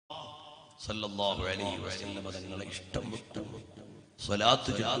സല്ലല്ലാഹു അലൈഹി വസല്ലം തങ്ങളെ ഇഷ്ടം വെക്കൂ,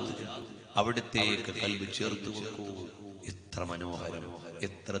 സ്വലാത്ത് ചൊല്ലൂ, അവിടത്തേക്ക് കൽബ് ചേർത്ത് വെക്കൂ. എത്ര മനോഹരം,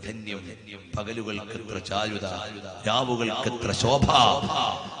 എത്ര ധന്യം! പകലുകൾക്ക് എത്ര ചാരുത, രാവുകൾക്ക് എത്ര ശോഭ,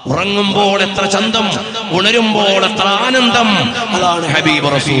 ഉറങ്ങുമ്പോൾ എത്ര ചന്തം, ഉണരുമ്പോൾ എത്ര ആനന്ദം. അതാണ് ഹബീബ്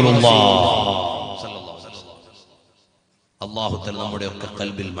റസൂലുള്ളാഹ്. അല്ലാഹു തആല നമ്മുടെ ഒക്കെ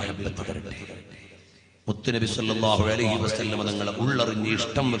ഖൽബിൽ മഹബ്ബത്ത് തരട്ടെ. മുത്തുനബി സല്ലല്ലാഹു അലൈഹി വസല്ലം തങ്ങളെ ഉള്ളറിഞ്ഞ്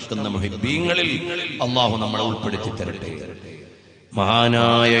ഇഷ്ടം വെക്കുന്ന മുഹിബ്ബീങ്ങളിൽ അല്ലാഹു നമ്മളെ ഉൾപ്പെടുത്തി തരട്ടെ.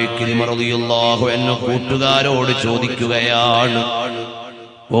 മഹാനായ ഇക്രിമ റളിയല്ലാഹു അൻഹു കൂട്ടുകാരോട് ചോദിക്കുകയാണ്,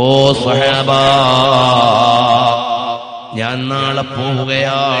 ഓ സ്വഹാബാ, ഞാൻ നാളെ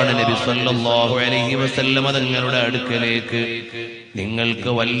പോവുകയാണ് നബി സല്ലല്ലാഹു അലൈഹി വസല്ലം തങ്ങളുടെ അടുക്കലേക്ക്. നിങ്ങൾക്ക്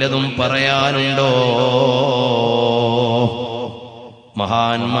വല്ലതും പറയാനുണ്ടോ?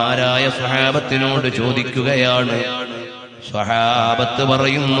 മഹാന്മാരായ സ്വഹാബത്തിനോട് ചോദിക്കുകയാണ്. സ്വഹാബത്ത്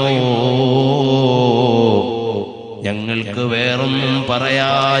പറയുന്നു, ഞങ്ങൾക്ക് വേറൊന്നും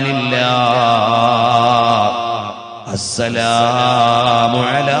പറയാനില്ല. അസ്സലാമു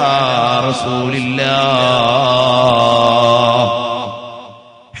അലാ റസൂലില്ലാഹ്.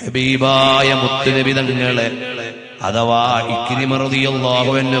 ഹബീബായ മുത്തുനബി തങ്ങളെ അഥവാ ഇക്രിമ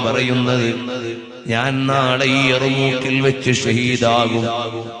റളിയല്ലാഹു അൻഹു പറയുന്നത്, ഞാൻ നാളെ ഈ യർമൂക്കിൽ വെച്ച് ഷഹീദാകും.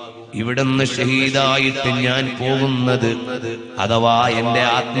 ഇവിടുന്ന് ഷഹീദായിട്ട് ഞാൻ പോകുന്നത്, അഥവാ എന്റെ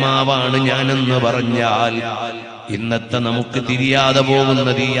ആത്മാവാണ് ഞാനെന്ന് പറഞ്ഞാൽ, ഇന്നത്തെ നമുക്ക് തിരിയാതെ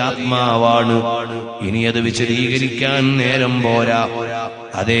പോകുന്നത് ഈ ആത്മാവാണ്. ഇനി അത് വിശദീകരിക്കാൻ നേരം പോരാ.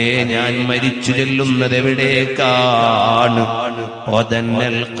 അതേ, ഞാൻ മരിച്ചു ചെല്ലുന്നത് എവിടേക്കാണ്?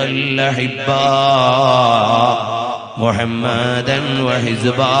 ഒതന്നൽ ഖല്ലഹിബ്ബാ മുഹമ്മദൻ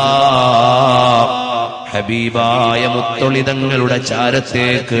വഹിസ്ബാ. ഹബീബായ മുത്തൊളിതങ്ങളുടെ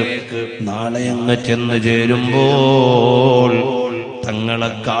ചാരത്തേക്ക് നാളെ അങ്ങ് ചെന്ന് ചേരുമ്പോൾ തങ്ങളെ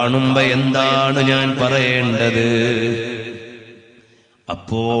കാണുമ്പോ എന്താണ് ഞാൻ പറയേണ്ടത്?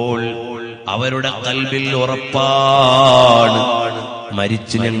 അപ്പോൾ അവരുടെ ഖൽബിൽ ഉറപ്പാണ്,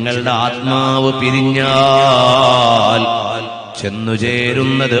 മരിച്ച് ഞങ്ങളുടെ ആത്മാവ് പിരിഞ്ഞാൽ ചെന്നു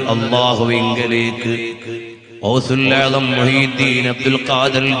ചേരുന്നത് അല്ലാഹുവിങ്കലേക്ക്. ഔസുൽ ആദം മുഹീദ്ദീൻ അബ്ദുൽ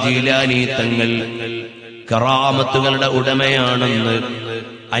ഖാദിർ ജീലാനി തങ്ങൾ കറാമത്തുകളുടെ ഉടമയാണെന്ന്,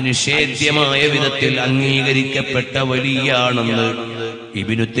 അനിഷേധ്യമായ വിധത്തിൽ അംഗീകരിക്കപ്പെട്ട വലിയാണെന്ന്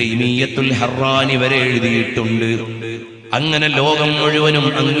ഇബ്നു തൈമിയ്യത്തുൽ ഹറാനി വരെ എഴുതിയിട്ടുണ്ട്. അങ്ങനെ ലോകം മുഴുവനും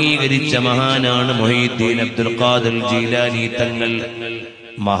അംഗീകരിച്ച മഹാനാണ് മുഹീദ്ദീൻ അബ്ദുൽ ഖാദിർ ജീലാനി തങ്ങൾ.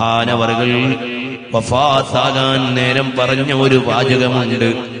 മഹാനവറുകൾ വഫാത്താകാൻ നേരം പറഞ്ഞ ഒരു വാചകമുണ്ട്.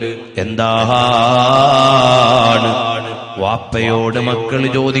 എന്താണ്? വാപ്പയോട് മക്കൾ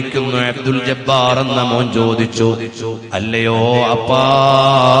ചോദിക്കുന്നു. അബ്ദുൽ ജബ്ബാർ എന്ന മോൻ ചോദിച്ചു, അല്ലയോ അപ്പാ,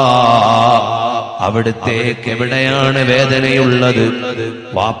 അവിടുത്തേക്ക് എവിടെയാണ് വേദനയുള്ളത്?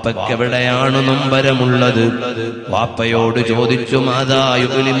 വാപ്പയ്ക്ക് എവിടെയാണ് നൊമ്പരമുള്ളത്? വാപ്പയോട് ചോദിച്ചു, മാദാ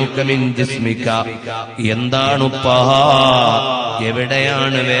യുഅ്ലിമുക മിൻ ജിസ്മിക, എന്താണുപ്പാ,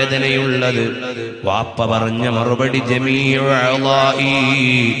 എവിടെയാണ് വേദനയുള്ളത്? വാപ്പ പറഞ്ഞ മറുപടി, ജമീഉ അഅ്ളാഇ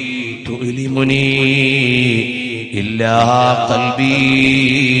തുഅ്ലിമുനി ഇല്ലാ ഖൽബി,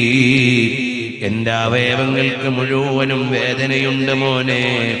 എന്റെ അവയവങ്ങൾക്ക് മുഴുവനും വേദനയുണ്ട് മോനെ,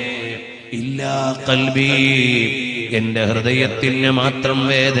 ഇല്ലാ ഖൽബി, എന്റെ ഹൃദയത്തിന് മാത്രം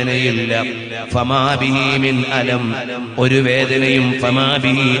വേദനയില്ല. ഫമാ ബിഹി മിൻ അലം, ഒരു വേദനയും, ഫമാ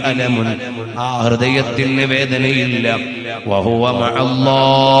ബിഹി അലമുൻ, ആ ഹൃദയത്തിന് വേദനയില്ല. വഹുവ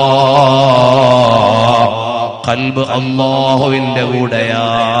മഅല്ലാഹ്, ഖൽബ് അല്ലാഹുവിന്റെ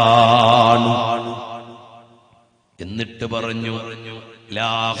കൂടെയാണ്. എന്നിട്ട് പറഞ്ഞു, ലാ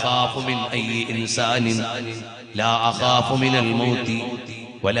അഖാഫു മിൻ അയ്യി ഇൻസാനിൻ, ലാ അഖാഫു മിനൽ മൗതി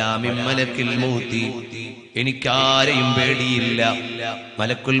വലാ മിൻ മലക്കിൽ മൗതി, എനിക്കാരെയും പേടിയില്ല,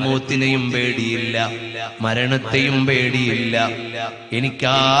 മലക്കുൽ മൗത്തിനെയും പേടിയില്ല, മരണത്തെയും പേടിയില്ല.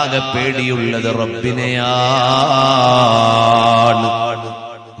 എനിക്കാകെ പേടിയുള്ളത് റബ്ബിനെയാണ്.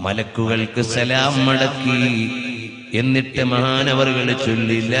 മലക്കുകൾക്ക് സലാം മടക്കി. എന്നിട്ട് മഹാനവറുകൾ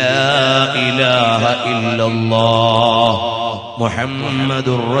ചൊല്ലി, ലാ ഇലാഹ ഇല്ലല്ലാഹ്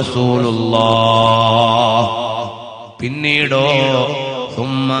മുഹമ്മദുർ റസൂലുള്ളാഹ്. പിന്നീടോ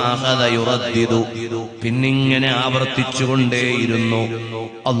സുമ്മ അഖദ യുറദ്ദിദു, പിന്നിങ്ങനെ ആവർത്തിച്ചുകൊണ്ടേയിരുന്നു,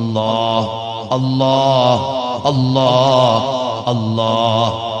 അല്ലാഹ് അല്ലാഹ് അല്ലാഹ്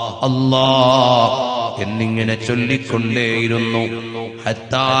അല്ലാഹ് അല്ലാഹ് എന്നിങ്ങനെ ചൊല്ലിക്കൊണ്ടേയിരുന്നു.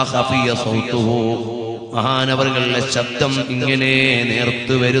 ഹത്താ ഖഫിയ സൗതുഹു, മഹാനവറുകളുടെ ശബ്ദം ഇങ്ങനെ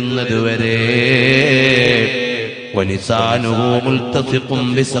നേർത്തു വരുന്നത് വരെ. വലിസാനുഹു മുൽതസിഖും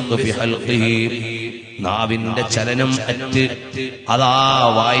ബിസഖഫി ഹൽഖിഹി, നാവിന്റെ ചലനം അറ്റ് അതാ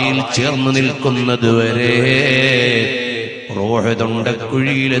വായിൽ ചേർന്ന് നിൽക്കുന്നത് വരെ. റൂഹ്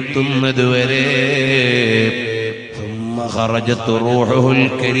തൊണ്ടക്കുഴിയിലെത്തുന്നത് വരെ ഖറജത്ത് റൂഹുൽ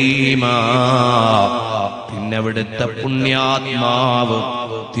കരീമാ, പിന്നെ അവിടുത്തെ പുണ്യാത്മാവ്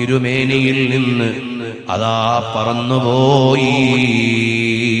തിരുമേനിയിൽ നിന്ന് അതാ പറന്നുപോയി.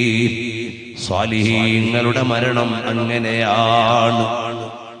 സ്വാലിഹീങ്ങളുടെ മരണം അങ്ങനെയാണ്.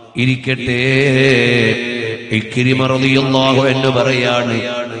 ഇരിക്കട്ടെ, ഇക്രിമ റളിയല്ലാഹു അൻഹു പറയാണ്,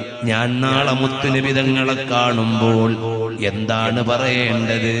 ഞാൻ നാളെ മുത്തുനബി തങ്ങളെ കാണുമ്പോൾ എന്താണ്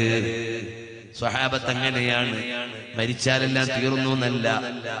പറയേണ്ടത്? സ്വഹാബത്ത് അങ്ങനെയാണ്. മരിച്ചാലെല്ലാം തീർന്നു എന്നല്ല,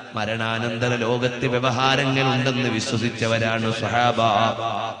 മരണാനന്തര ലോകത്ത് വ്യവഹാരങ്ങൾ ഉണ്ടെന്ന് വിശ്വസിച്ചവരാണ് സ്വഹാബ.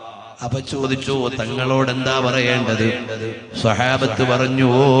 അപ്പൊ ചോദിച്ചു, തങ്ങളോട് എന്താ പറയേണ്ടത്? സ്വഹാബത്ത് പറഞ്ഞു,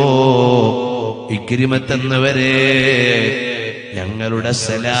 ഇക്രിമത്തെന്നവരെ ഞങ്ങളുടെ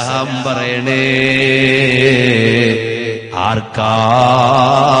സലാം പറയണേ.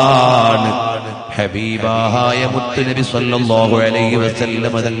 ആർക്കാണ്? ഹബീബായ മുത്തുനബി സ്വല്ലല്ലാഹു അലൈഹി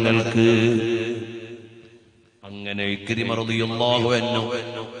വസല്ലം തങ്ങൾക്ക്. അങ്ങനെ ഇക്രിമ റളിയല്ലാഹു അൻഹു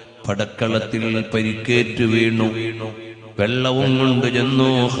പടക്കളത്തിൽ പരിക്കേറ്റു വീണു. വെള്ളവും കൊണ്ട് ചെന്നു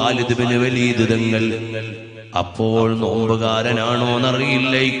ഖാലിദ് ബിൻ വലീദ് തങ്ങൾ. അപ്പോൾ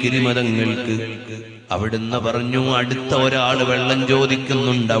നോമ്പുകാരനാണോന്നറിയില്ല ഇക്രിമ തങ്ങൾക്ക്. അവിടുന്ന് പറഞ്ഞു, അടുത്ത ഒരാൾ വെള്ളം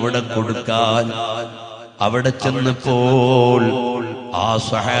ചോദിക്കുന്നുണ്ട്, അവിടെ കൊടുക്കാൻ. അവിടെ ചെന്നപ്പോൾ ആ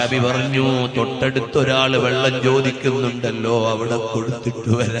സ്വഹാബി പറഞ്ഞു, തൊട്ടടുത്തൊരാൾ വെള്ളം ചോദിക്കുന്നുണ്ടല്ലോ, അവിടെ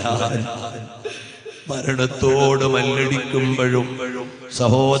കൊടുത്തിട്ട് വരാൻ. മരണത്തോട് മല്ലടിക്കുമ്പോഴും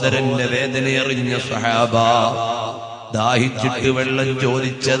സഹോദരന്റെ വേദനയറിഞ്ഞ സ്വഹാബ ദാഹിച്ചിട്ട് വെള്ളം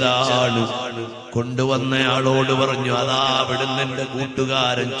ചോദിച്ചതാണ്. കൊണ്ടുവന്നയാളോട് പറഞ്ഞു, അതാ അവിടുന്ന് എന്റെ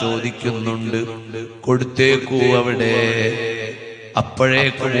കൂട്ടുകാരൻ ചോദിക്കുന്നുണ്ട്, കൊടുത്തേക്കൂ അവിടെ.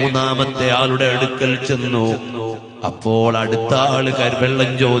 അപ്പോഴേക്ക് മൂന്നാമത്തെ ആളുടെ അടുക്കൽ ചെന്നു. അപ്പോൾ അടുത്ത ആള്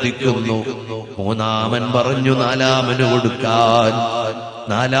വെള്ളം ചോദിക്കുന്നു. മൂന്നാമൻ പറഞ്ഞു നാലാമന് കൊടുക്കാൻ.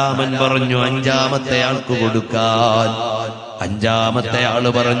 നാലാമൻ പറഞ്ഞു അഞ്ചാമത്തെ ആൾക്ക് കൊടുക്കാൻ. അഞ്ചാമത്തെ ആള്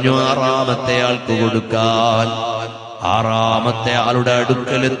പറഞ്ഞു ആറാമത്തെ ആൾക്ക് കൊടുക്കാൻ. ആറാമത്തെ ആളുടെ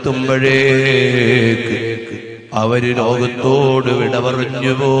അടുക്കലെത്തുമ്പോഴേക്ക് അവര് ലോകത്തോട് വിട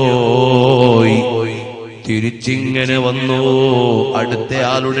പറഞ്ഞു പോയി. തിരിച്ചിങ്ങനെ വന്നു അടുത്ത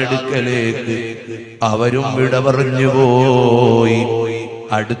ആളുടെ അടുക്കലേക്ക്. അവരും വിട പറഞ്ഞു പോയി.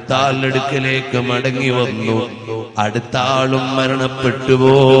 അടുത്ത ആളുടെ അടുക്കലേക്ക് മടങ്ങി വന്നു. അടുത്ത ആളും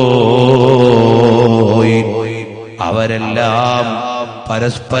മരണപ്പെട്ടുപോയി. അവരെല്ലാം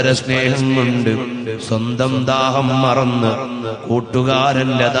പരസ്പര സ്നേഹം കൊണ്ട് സ്വന്തം ദാഹം മറന്ന്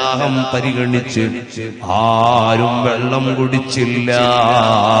കൂട്ടുകാരന്റെ ദാഹം പരിഗണിച്ച് ആരും വെള്ളം കുടിച്ചില്ല.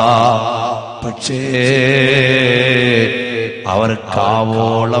 പക്ഷേ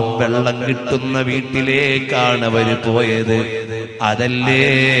അവർക്കാവോളം വെള്ളം കിട്ടുന്ന വീട്ടിലേക്കാണ് അവര് പോയത്. അതല്ലേ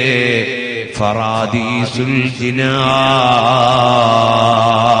ഫറാദീസുൽ ജിനാൻ.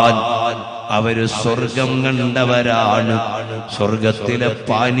 അവര് സ്വർഗം കണ്ടവരാണ്. സ്വർഗത്തിലെ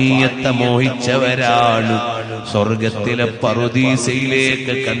പാനീയത്തെ മോഹിച്ചവരാണ്. സ്വർഗത്തിലെ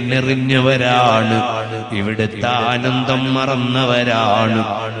പറുദീസയിലേക്ക് കണ്ണെറിഞ്ഞവരാണ്. ഇവിടുത്തെ ആനന്ദം മറന്നവരാണ്.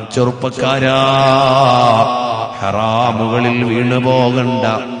 ചെറുപ്പക്കാരാ, ഹറാമുകളിൽ വീണു പോകണ്ട,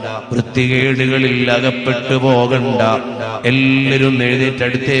 വൃത്തികേടുകളിൽ അകപ്പെട്ടു പോകണ്ട. എല്ലാവരും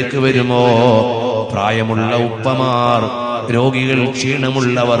എഴുന്നേറ്റടുത്തേക്ക് വരുമോ? പ്രായമുള്ള ഉപ്പമാർ, രോഗികൾ,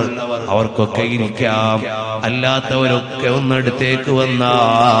 ക്ഷീണമുള്ളവർ, അവർക്കൊക്കെ ഇരിക്കാം. അല്ലാത്തവരൊക്കെ ഒന്നടുത്തേക്ക്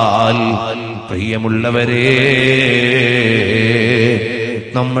വന്നാൽ. പ്രിയമുള്ളവരെ,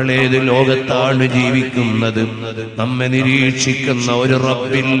 നമ്മളേത് ലോകത്താണ് ജീവിക്കുന്നത്? നമ്മെ നിരീക്ഷിക്കുന്ന ഒരു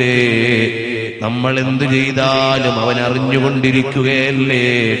റബ്ബില്ലേ? നമ്മൾ എന്തു ചെയ്താലും അവൻ അറിഞ്ഞുകൊണ്ടിരിക്കുകയല്ലേ?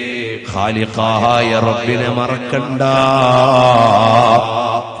 ഖാലിഖായ റബ്ബിനെ മറക്കണ്ട.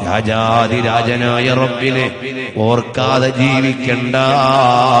 രാജാതിരാജനായ റബ്ബിനെ ഓർക്കാതെ ജീവിക്കണ്ട.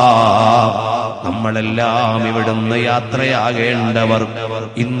 നമ്മളെല്ലാം ഇവിടുന്ന് യാത്രയാകേണ്ടവർ,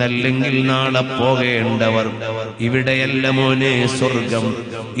 ഇന്നല്ലെങ്കിൽ നാളെ പോകേണ്ടവർ. ഇവിടെയല്ല മോനെ സ്വർഗം.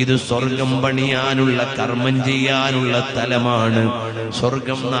 ഇത് സ്വർഗം പണിയാനുള്ള, കർമ്മം ചെയ്യാനുള്ള സ്ഥലമാണ്.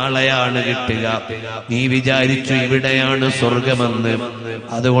 സ്വർഗം നാളെയാണ് കിട്ടുക. നീ വിചാരിച്ചു ഇവിടെയാണ് സ്വർഗമെന്ന്.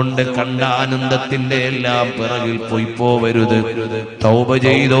 അതുകൊണ്ട് കണ്ട ആനന്ദത്തിന്റെ എല്ലാം പിറകിൽ പോയി പോവരുത്. തൗബ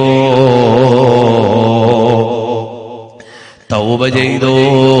ചെയ്തോ, തൗബ ചെയ്തോ.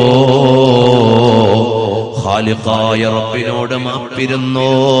 ഖാലിഖായ റബ്ബിനോട് മാപ്പിരുന്നോ.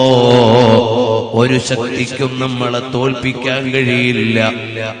 ഒരു ശക്തിക്കും നമ്മളെ തോൽപ്പിക്കാൻ കഴിയില്ല.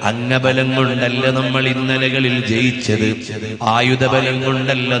 അംഗബലം കൊണ്ടല്ല നമ്മൾ ഇന്നലകളിൽ ജയിച്ചത്. ആയുധബലം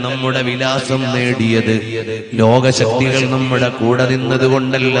കൊണ്ടല്ല നമ്മുടെ വിലാസം നേടിയത്. ലോകശക്തികൾ നമ്മുടെ കൂടെ നിന്നത്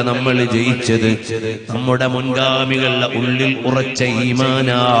കൊണ്ടല്ല നമ്മൾ ജയിച്ചത്. നമ്മുടെ മുൻഗാമികളുടെ ഉള്ളിൽ ഉറച്ച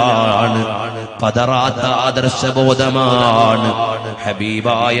ഈമാനാണ്. പതറാത്ത ആദർശബോധമാണ്.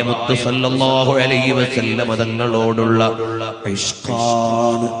 ഹബീബായ മുത്ത് സല്ലല്ലാഹു അലൈഹി വസല്ലം തങ്ങളോടുള്ള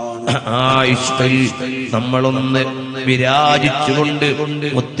ഇഷ്ഖാണ്. ആ ഇഷ്ഖിൽ നമ്മളൊന്ന് വിരാജിച്ചുകൊണ്ട്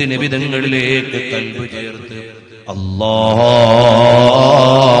മുത്തുനബി തങ്ങളിലേക്ക് കൽബ് ചേർത്ത് അല്ലാഹ്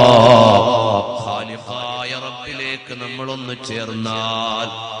ഖാലിഖായ റബ്ബിലേക്ക് നമ്മളൊന്ന് ചേർന്നാൽ,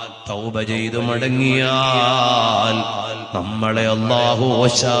 തൗബ ചെയ്തു മടങ്ങിയാൽ നമ്മളെ അല്ലാഹു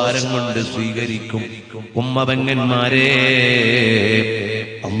ഓശാരം കൊണ്ട് സ്വീകരിക്കും. ഉമ്മപെങ്ങന്മാരെ,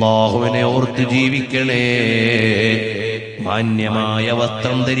 അല്ലാഹുവിനെ ഓർത്ത് ജീവിക്കണേ, മാന്യമായ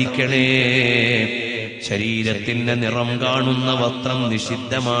വസ്ത്രം ധരിക്കണേ. ശരീരത്തിന്റെ നിറം കാണുന്ന വസ്ത്രം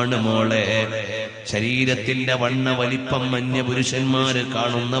നിഷിദ്ധമാണ് മോളെ. ശരീരത്തിന്റെ വണ്ണ വലിപ്പം അന്യപുരുഷന്മാര്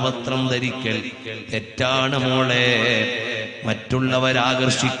കാണുന്ന വസ്ത്രം ധരിക്കൽ തെറ്റാണ് മോളെ.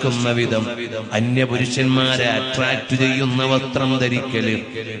 മറ്റുള്ളവരാകർഷിക്കുന്ന വിധം അന്യപുരുഷന്മാരെ അട്രാക്ട് ചെയ്യുന്ന വസ്ത്രം ധരിക്കല്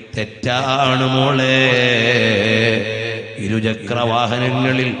തെറ്റാണ് മോളെ. ഇരുചക്ര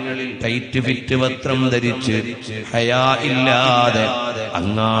വാഹനങ്ങളിൽ ടൈറ്റ് ഫിറ്റ് വസ്ത്രം ധരിച്ച് ഹയാ ഇല്ലാതെ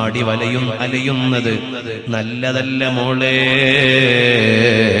അങ്ങാടി അലയുന്നത് നല്ലതല്ല മോളെ.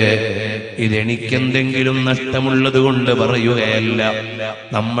 ഇതെനിക്കെന്തെങ്കിലും നഷ്ടമുള്ളത് കൊണ്ട് പറയുകയല്ല.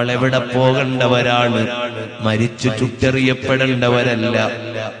 നമ്മൾ എവിടെ പോകേണ്ടവരാണ്, മരിച്ചു ചുട്ടെറിയപ്പെടേണ്ടവരല്ല.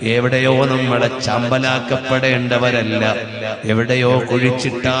 എവിടെയോ നമ്മളെ ചമ്പലാക്കപ്പെടേണ്ടവരല്ല. എവിടെയോ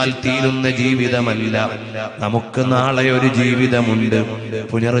കുഴിച്ചിട്ടാൽ തീരുന്ന ജീവിതമല്ല. നമുക്ക് നാളെ ഒരു ജീവിതമുണ്ട്,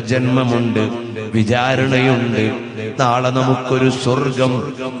 പുനർജന്മമുണ്ട്, വിചാരണയുണ്ട്. നാളെ നമുക്കൊരു സ്വർഗം,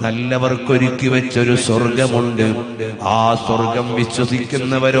 നല്ലവർക്കൊരുക്കി വെച്ചൊരു സ്വർഗമുണ്ട്. ആ സ്വർഗം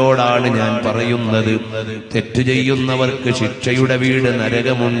വിശ്വസിക്കുന്നവരോടാണ് ഞാൻ പറയുന്നത്. തെറ്റ് ചെയ്യുന്നവർക്ക് ശിക്ഷയുടെ വീട്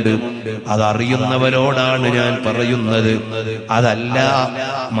നരകമുണ്ട്. അതറിയുന്നവരോടാണ് ഞാൻ പറയുന്നത്. അതല്ല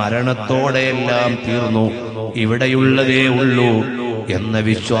മരണത്തോടെയെല്ലാം തീർന്നു, ഇവിടെയുള്ളതേ ഉള്ളൂ എന്ന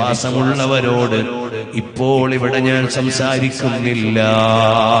വിശ്വാസമുള്ളവരോട് ഇപ്പോൾ ഇവിടെ ഞാൻ സംസാരിക്കുന്നില്ല.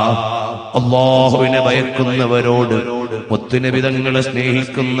 അല്ലാഹുവിനെ ഭയക്കുന്നവരോട്, മുത്തുനബി തങ്ങളെ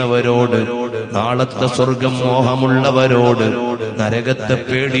സ്നേഹിക്കുന്നവരോട്, നാളത്തെ സ്വർഗം മോഹമുള്ളവരോട്, നരകത്തെ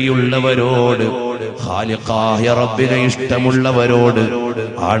പേടിയുള്ളവരോട്, ഖാലിഖായ റബ്ബിനെ ഇഷ്ടമുള്ളവരോട്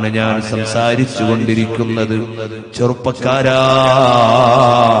ആണ് ഞാൻ സംസാരിച്ചു കൊണ്ടിരിക്കുന്നത്. ചെറുപ്പക്കാരാ,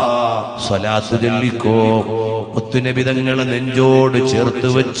 സ്വലാത്ത് ചൊല്ലിക്കോ, മുത്തുനബി തങ്ങളെ നെഞ്ചോട് ചേർത്ത്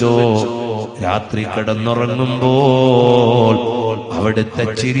വെച്ചോ. രാത്രി കിടന്നുറങ്ങുമ്പോൾ അവിടുത്തെ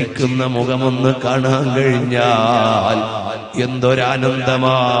ചിരിക്കുന്ന മുഖമൊന്ന് കാണാൻ കഴിഞ്ഞാൽ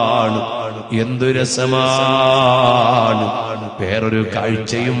എന്തൊരാനന്ദമാണ്, എന്തു രസമാണ്. വേറൊരു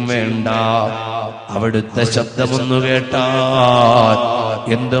കാഴ്ചയും വേണ്ട. അവിടുത്തെ ശബ്ദമൊന്നു കേട്ടാൽ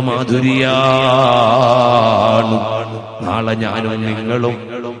എന്ത് മാധുരിയാണ്. നാളെ ഞാനും നിങ്ങളും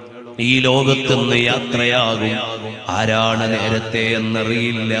ഈ ലോകത്തുനിന്ന് യാത്രയാകും. ആരാണ് നേരത്തെ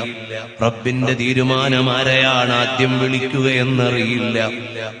എന്നറിയില്ല. റബ്ബിന്റെ തീരുമാനം ആരെയാണ് ആദ്യം വിളിക്കുക എന്നറിയില്ല.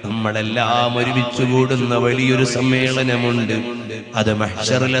 നമ്മളെല്ലാം ഒരുമിച്ച് കൂടുന്ന വലിയൊരു സമ്മേളനമുണ്ട്. അത്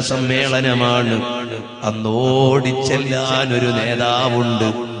മഹ്ശറിലെ സമ്മേളനമാണ്. അന്നോടിച്ചെല്ലാൻ ഒരു നേതാവുണ്ട്.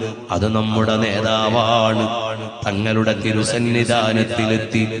 അത് നമ്മുടെ നേതാവാണ്. തങ്ങളുടെ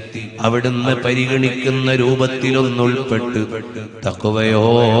തിരുസന്നിധാനത്തിലെത്തി അവിടുന്ന് പരിഗണിക്കുന്ന രൂപത്തിലൊന്നുൾപ്പെട്ട് തഖ്വയോടെ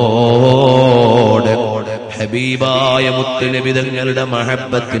ഹബീബായ മുത്തുനബി തങ്ങളുടെ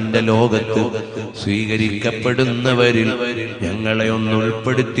മഹബ്ബത്തിന്റെ ലോകത്ത് സ്വീകരിക്കപ്പെടുന്നവരിൽ ഞങ്ങളെ ഒന്ന്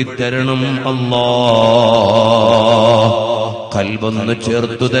ഉൾപ്പെടുത്തി തരണം അല്ലാഹ്. ഖൽബൊന്ന്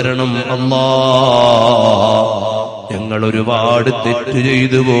ചേർത്തു തരണം അല്ലാഹ്. ഞങ്ങൾ ഒരുപാട് തെറ്റ്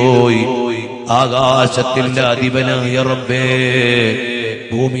ചെയ്തു പോയി. ആകാശത്തിന്റെ അധിപനായ റബ്ബേ,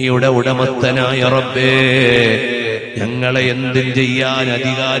 ഭൂമിയുടെ ഉടമസ്ഥനായ റബ്ബേ, ഞങ്ങളെ എന്തും ചെയ്യാൻ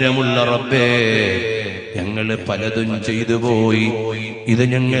അധികാരമുള്ള റബ്ബേ, ഞങ്ങള് പലതും ചെയ്തു പോയി. ഇത്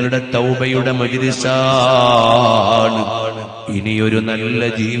ഞങ്ങളുടെ തൗബയുടെ മജ്‌ലിസാണ്. ഇനിയൊരു നല്ല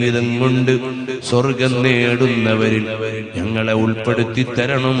ജീവിതം കൊണ്ട് സ്വർഗം നേടുന്നവരിൽ ഞങ്ങളെ ഉൾപ്പെടുത്തി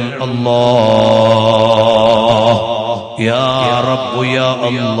തരണം അല്ലാഹ്. യാ റബ്ബ് യാ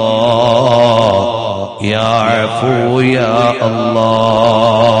അല്ലാഹ്, യാ അഫൂ യാ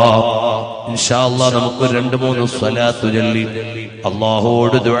അല്ലാഹ്. ഇൻഷാ അല്ലാഹ് നമുക്ക് 2-3 സ്വലാത്ത് ചൊല്ലി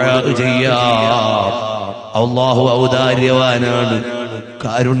അല്ലാഹുവോട് ദുആ ചെയ്യാം. അല്ലാഹു ഔദാര്യവാനാണ്,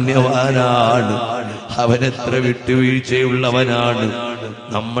 കാരുണ്യവാനാണ്. അവനെത്ര വിട്ടുവീഴ്ചയുള്ളവനാണ്.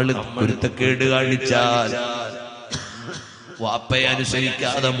 നമ്മൾ കുരുത്തക്കേട് കാണിച്ചാൽ, വാപ്പയെ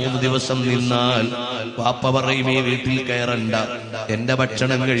അനുസരിക്കാതെ 3 ദിവസം നിന്നാൽ വാപ്പ പറയും ഈ വീട്ടിൽ കയറണ്ട, എന്റെ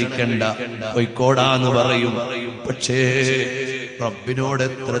ഭക്ഷണം കഴിക്കണ്ട, പൊയ്ക്കോടാന്ന് പറയും. പക്ഷേ റബ്ബിനോട്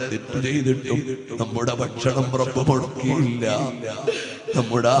എത്ര തെറ്റ് ചെയ്തിട്ടും നമ്മുടെ ഭക്ഷണം റബ്ബ് മുടക്കിയില്ല.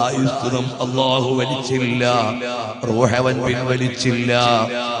 നമ്മുടെ ആയുസ്സും അല്ലാഹു വലിച്ചില്ല, റൂഹവൻ പിൻവലിച്ചില്ല,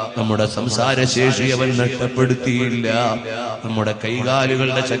 നമ്മുടെ സംസാരശേഷി അവൻ നഷ്ടപ്പെടുത്തിയില്ല, നമ്മുടെ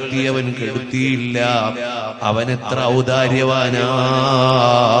കൈകാലുകളുടെ ശക്തി അവൻ കെടുത്തിയില്ല. അവൻ എത്ര ഔദാര്യവാനാണ്!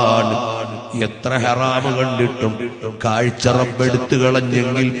 എത്ര ഹറാമ് കണ്ടിട്ടും കാഴ്ച റബ്ബെടുത്തു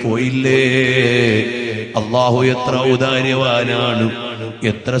കളഞ്ഞെങ്കിൽ പോയില്ലേ. അല്ലാഹു എത്ര ഔദാര്യവാനാണ്!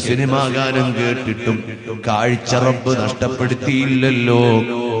 എത്ര സിനിമാ ഗാനം കേട്ടിട്ടും കാഴ്ച റബ്ബ് നഷ്ടപ്പെടുത്തിയില്ലല്ലോ,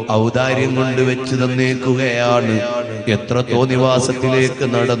 ഔദാര്യം കൊണ്ട് വെച്ച് തന്നേക്കുകയാണ്. എത്ര തോന്നിവാസത്തിലേക്ക്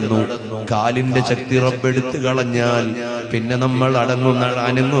നടന്നു, കാലിന്റെ ശക്തി റബ്ബെടുത്തു കളഞ്ഞാൽ പിന്നെ നമ്മൾ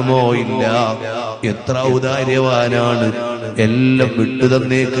അനങ്ങുമോ? ഇല്ല. എത്ര ഔദാര്യവാനാണ്! എല്ലാം വിട്ടു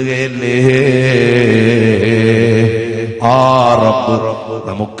തന്നേക്കുകയല്ലേ. ആ റബ്ബ്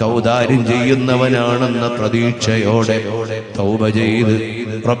നമുക്ക് ഔദാര്യം ചെയ്യുന്നവനാണെന്ന പ്രതീക്ഷയോടെ തൗബ ചെയ്ത്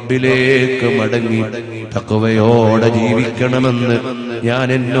റബ്ബിലേക്ക് മടങ്ങി തഖ്വയോടെ ജീവിക്കണമെന്ന് ഞാൻ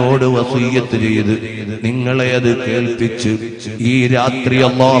എന്നോട് വസിയ്യത്ത് ചെയ്ത് നിങ്ങളെ അത് കേൾപ്പിച്ച് ഈ രാത്രി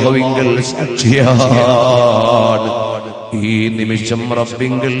അല്ലാഹുവിങ്കൽ സാക്ഷിയാണ്, ഈ നിമിഷം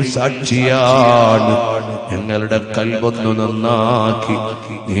റബ്ബിങ്കൽ സാക്ഷിയാണ്. ഞങ്ങളുടെ കൽബൊന്നു നന്നാക്കി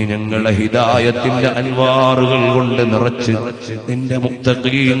നീ ഞങ്ങളെ ഹിദായത്തിന്റെ അൻവാറുകൾ കൊണ്ട് നിറച്ച് നിന്റെ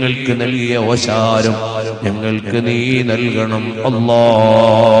മുത്തഖീങ്ങൾക്ക് നൽകിയ ഓശാരം ഞങ്ങൾക്ക് നീ നൽകണം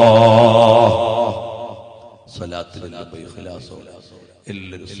അല്ലാഹ്. സ്വലാത്ത് എല്ലാവരും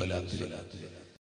സ്വലാത്ത്